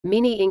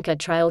Mini Inca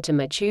Trail to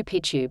Machu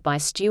Picchu by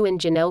Stu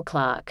and Janell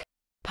Clarke.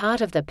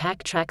 Part of the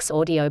Pack Tracks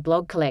audio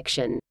blog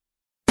collection.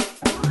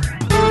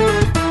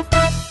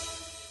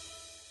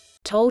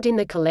 Told in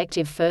the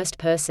collective first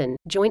person,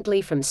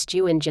 jointly from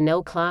Stu and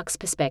Janell Clarke's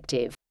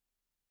perspective.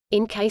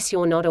 In case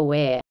you're not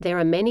aware, there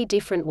are many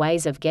different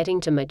ways of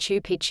getting to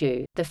Machu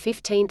Picchu, the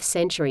 15th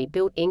century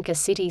built Inca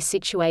city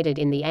situated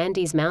in the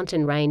Andes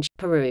mountain range,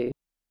 Peru.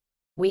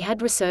 We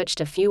had researched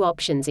a few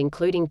options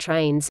including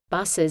trains,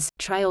 buses,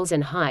 trails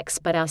and hikes,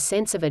 but our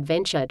sense of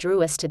adventure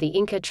drew us to the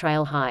Inca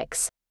trail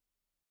hikes.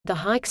 The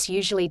hikes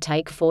usually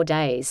take 4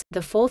 days,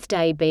 the fourth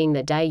day being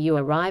the day you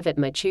arrive at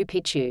Machu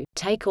Picchu,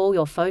 take all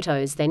your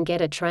photos, then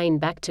get a train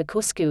back to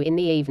Cusco in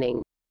the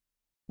evening.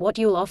 What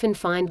you'll often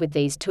find with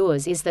these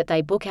tours is that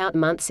they book out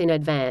months in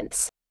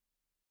advance.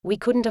 We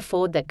couldn't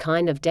afford that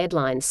kind of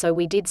deadline, so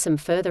we did some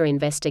further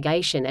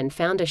investigation and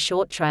found a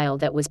short trail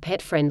that was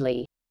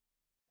pet-friendly.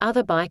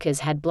 Other bikers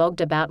had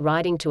blogged about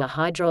riding to a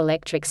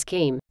hydroelectric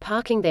scheme,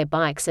 parking their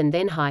bikes and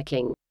then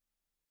hiking.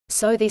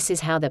 So this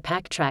is how the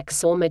Pack Track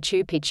saw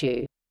Machu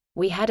Picchu.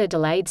 We had a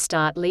delayed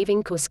start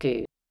leaving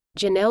Cusco.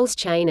 Janell's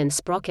chain and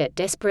sprocket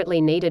desperately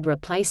needed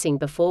replacing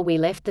before we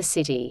left the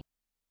city.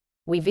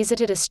 We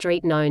visited a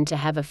street known to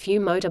have a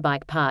few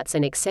motorbike parts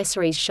and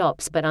accessories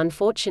shops, but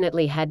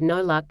unfortunately had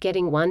no luck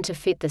getting one to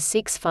fit the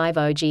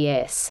 650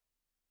 GS.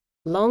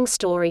 Long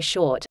story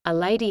short, a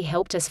lady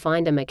helped us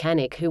find a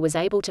mechanic who was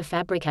able to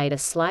fabricate a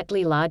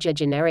slightly larger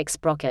generic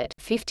sprocket,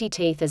 50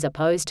 teeth as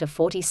opposed to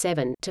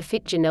 47, to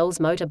fit Janell's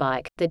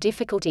motorbike. The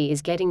difficulty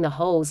is getting the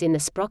holes in the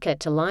sprocket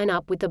to line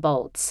up with the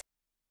bolts.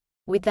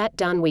 With that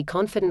done, we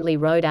confidently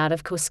rode out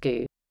of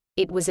Cusco.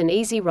 It was an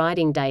easy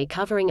riding day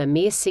covering a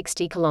mere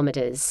 60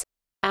 kilometers.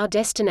 Our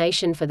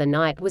destination for the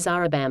night was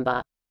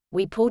Urubamba.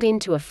 We pulled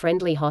into a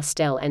friendly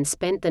hostel and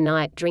spent the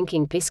night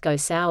drinking pisco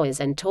sours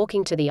and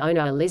talking to the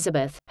owner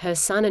Elizabeth, her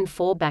son and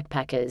 4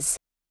 backpackers.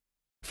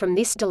 From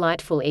this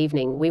delightful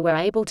evening we were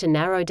able to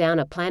narrow down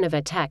a plan of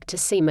attack to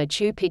see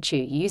Machu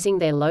Picchu using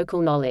their local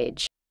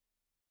knowledge.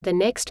 The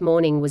next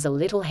morning was a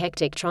little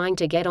hectic trying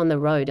to get on the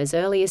road as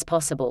early as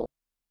possible.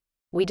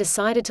 We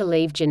decided to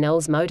leave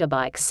Janell's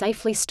motorbike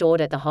safely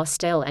stored at the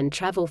hostel and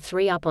travel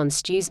 3 up on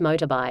Stu's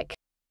motorbike.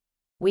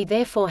 We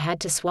therefore had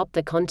to swap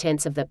the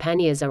contents of the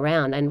panniers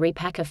around and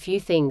repack a few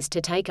things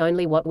to take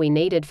only what we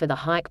needed for the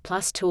hike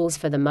plus tools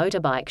for the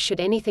motorbike should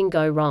anything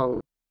go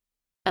wrong.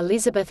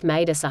 Elizabeth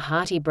made us a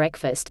hearty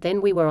breakfast,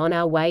 then we were on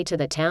our way to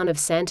the town of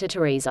Santa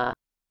Teresa.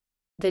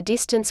 The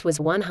distance was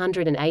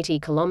 180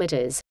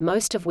 kilometers,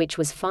 most of which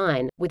was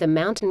fine, with a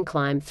mountain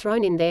climb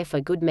thrown in there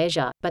for good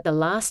measure, but the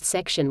last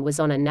section was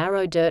on a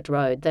narrow dirt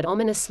road that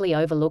ominously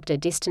overlooked a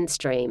distant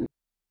stream.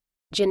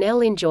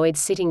 Janell enjoyed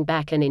sitting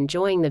back and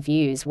enjoying the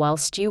views while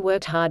Stu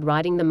worked hard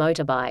riding the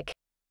motorbike.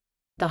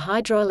 The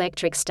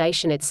hydroelectric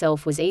station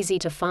itself was easy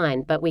to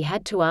find, but we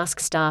had to ask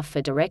staff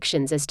for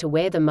directions as to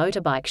where the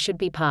motorbike should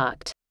be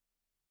parked.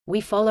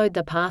 We followed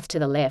the path to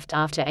the left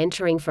after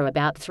entering for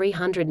about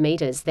 300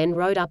 meters, then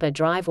rode up a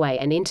driveway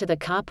and into the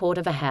carport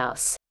of a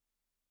house.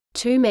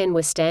 2 men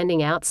were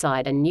standing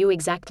outside and knew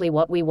exactly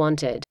what we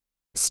wanted.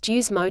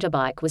 Stu's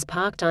motorbike was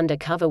parked under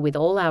cover with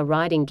all our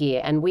riding gear,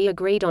 and we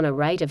agreed on a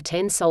rate of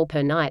 10 sol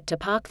per night to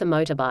park the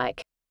motorbike.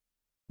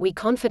 We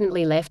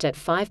confidently left at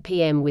 5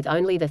 p.m. with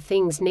only the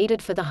things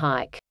needed for the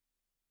hike.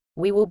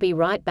 We will be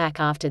right back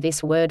after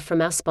this word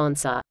from our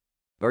sponsor.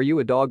 Are you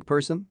a dog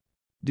person?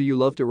 Do you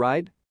love to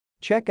ride?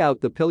 Check out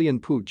the Pillion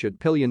Pooch at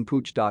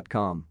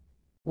pillionpooch.com.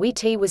 Wee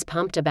T was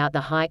pumped about the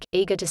hike,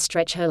 eager to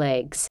stretch her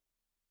legs.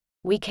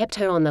 We kept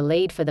her on the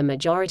lead for the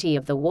majority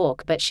of the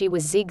walk, but she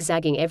was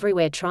zigzagging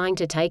everywhere trying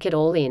to take it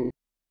all in.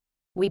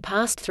 We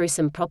passed through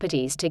some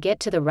properties to get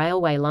to the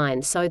railway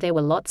line, so there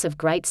were lots of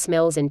great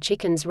smells and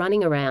chickens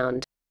running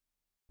around.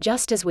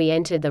 Just as we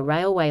entered the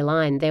railway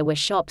line, there were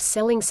shops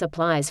selling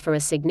supplies for a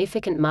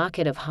significant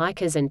market of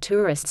hikers and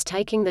tourists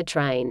taking the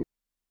train.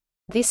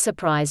 This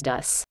surprised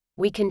us.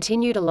 We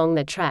continued along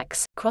the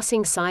tracks,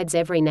 crossing sides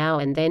every now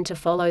and then to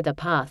follow the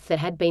path that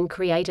had been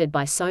created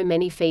by so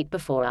many feet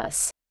before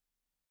us.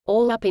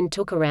 All up in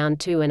took around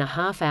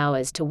 2.5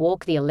 hours to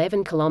walk the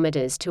 11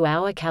 kilometers to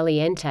Agua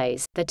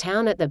Calientes, the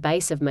town at the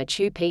base of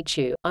Machu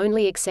Picchu,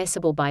 only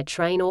accessible by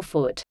train or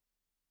foot.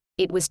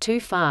 It was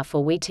too far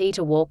for Wee T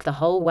to walk the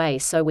whole way,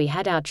 so we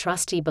had our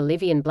trusty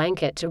Bolivian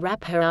blanket to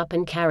wrap her up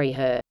and carry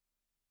her.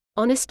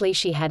 Honestly,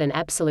 she had an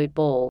absolute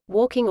ball,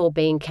 walking or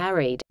being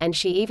carried, and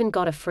she even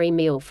got a free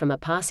meal from a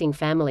passing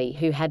family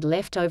who had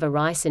leftover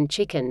rice and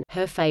chicken,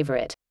 her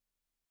favorite.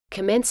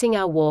 Commencing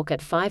our walk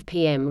at 5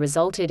 p.m.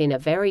 resulted in a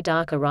very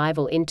dark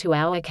arrival into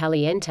Agua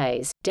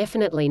Calientes,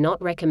 definitely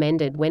not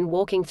recommended when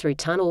walking through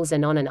tunnels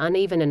and on an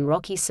uneven and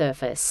rocky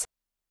surface.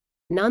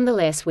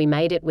 Nonetheless, we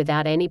made it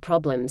without any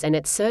problems, and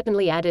it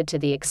certainly added to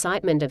the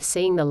excitement of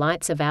seeing the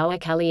lights of Agua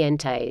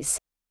Calientes.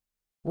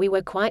 We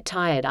were quite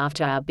tired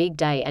after our big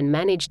day and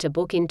managed to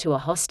book into a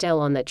hostel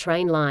on the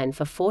train line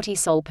for 40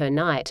 sol per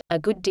night, a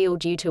good deal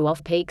due to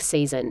off-peak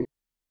season.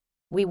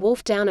 We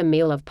wolfed down a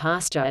meal of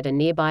pasta at a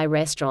nearby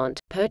restaurant,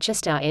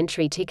 purchased our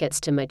entry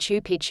tickets to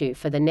Machu Picchu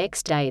for the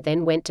next day,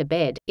 then went to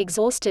bed,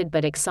 exhausted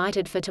but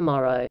excited for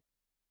tomorrow.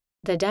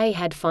 The day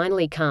had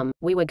finally come.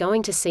 We were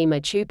going to see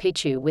Machu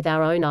Picchu with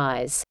our own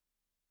eyes.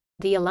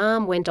 The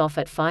alarm went off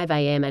at 5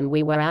 a.m. and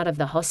we were out of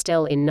the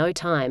hostel in no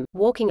time,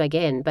 walking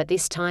again, but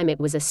this time it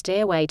was a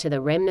stairway to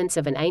the remnants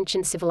of an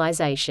ancient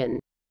civilization.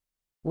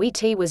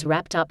 T was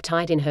wrapped up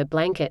tight in her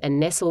blanket and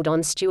nestled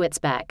on Stuart's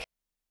back.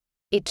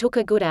 It took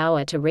a good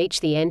hour to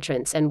reach the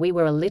entrance and we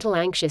were a little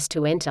anxious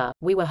to enter.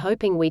 We were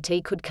hoping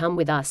T could come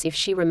with us if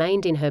she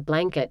remained in her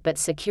blanket, but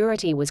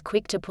security was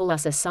quick to pull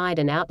us aside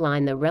and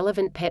outline the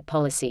relevant pet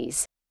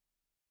policies.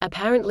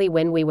 Apparently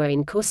when we were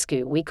in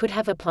Cusco we could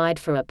have applied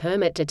for a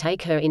permit to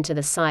take her into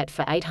the site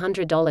for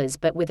 $800,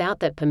 but without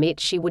that permit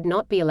she would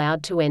not be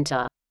allowed to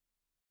enter.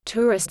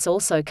 Tourists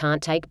also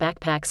can't take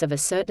backpacks of a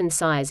certain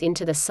size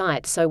into the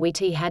site, so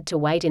T had to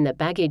wait in the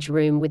baggage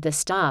room with the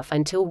staff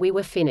until we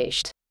were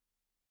finished.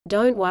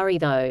 Don't worry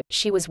though,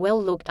 she was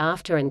well looked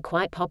after and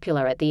quite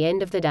popular at the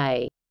end of the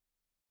day.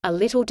 A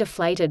little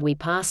deflated we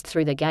passed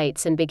through the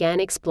gates and began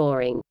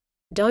exploring.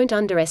 Don't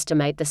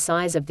underestimate the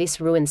size of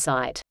this ruin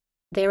site.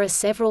 There are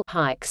several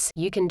hikes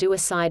you can do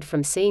aside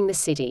from seeing the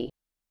city.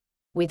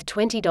 With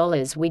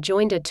 $20 we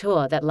joined a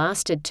tour that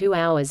lasted 2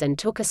 hours and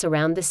took us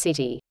around the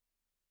city.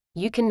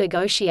 You can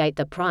negotiate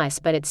the price,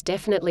 but it's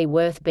definitely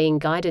worth being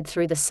guided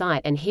through the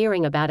site and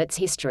hearing about its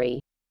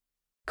history.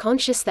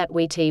 Conscious that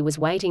T was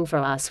waiting for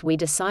us, we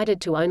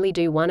decided to only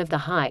do one of the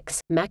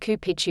hikes, Machu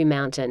Picchu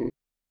Mountain.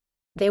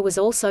 There was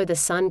also the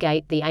Sun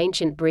Gate, the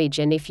ancient bridge,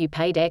 and if you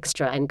paid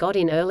extra and got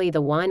in early,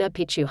 the s1e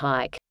Picchu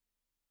hike.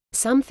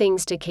 Some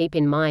things to keep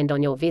in mind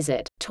on your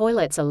visit: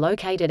 toilets are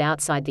located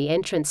outside the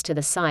entrance to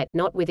the site,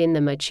 not within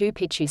the Machu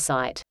Picchu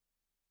site.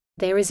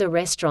 There is a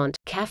restaurant,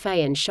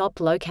 cafe and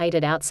shop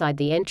located outside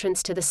the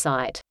entrance to the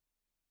site.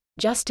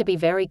 Just to be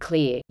very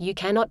clear, you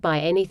cannot buy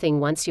anything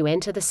once you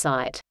enter the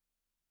site.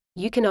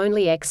 You can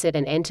only exit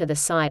and enter the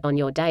site on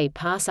your day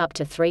pass up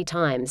to 3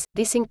 times.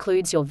 This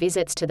includes your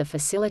visits to the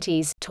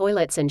facilities,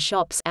 toilets and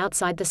shops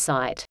outside the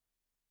site.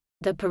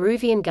 The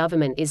Peruvian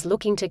government is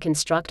looking to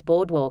construct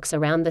boardwalks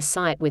around the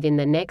site within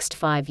the next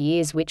 5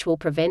 years, which will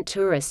prevent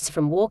tourists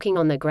from walking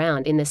on the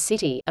ground in the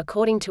city,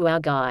 according to our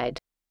guide.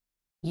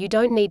 You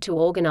don't need to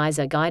organize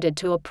a guided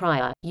tour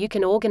prior, you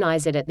can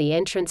organize it at the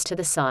entrance to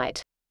the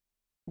site.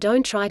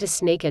 Don't try to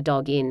sneak a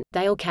dog in,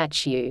 they'll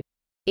catch you.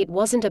 It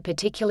wasn't a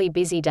particularly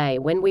busy day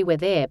when we were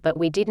there, but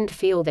we didn't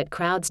feel that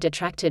crowds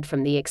detracted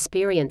from the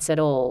experience at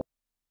all.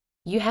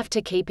 You have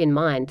to keep in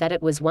mind that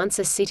it was once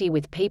a city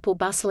with people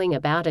bustling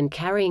about and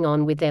carrying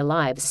on with their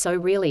lives, so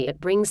really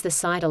it brings the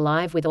site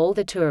alive with all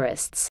the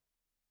tourists.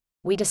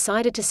 We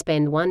decided to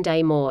spend 1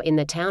 day more in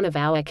the town of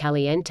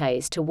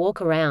Aguascalientes to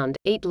walk around,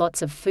 eat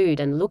lots of food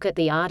and look at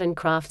the art and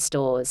craft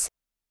stores.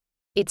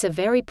 It's a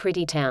very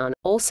pretty town,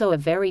 also a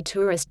very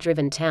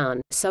tourist-driven town,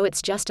 so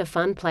it's just a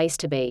fun place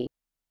to be.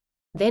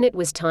 Then it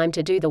was time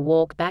to do the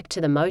walk back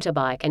to the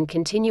motorbike and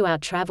continue our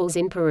travels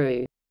in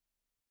Peru.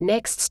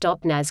 Next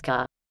stop,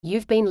 Nazca.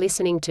 You've been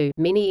listening to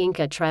Mini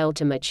Inca Trail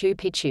to Machu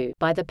Picchu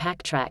by The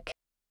Pack Track.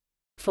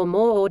 For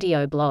more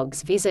audio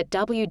blogs, visit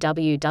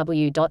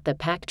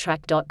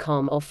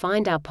www.thepacktrack.com or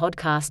find our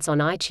podcasts on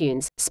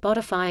iTunes,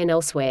 Spotify and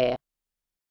elsewhere.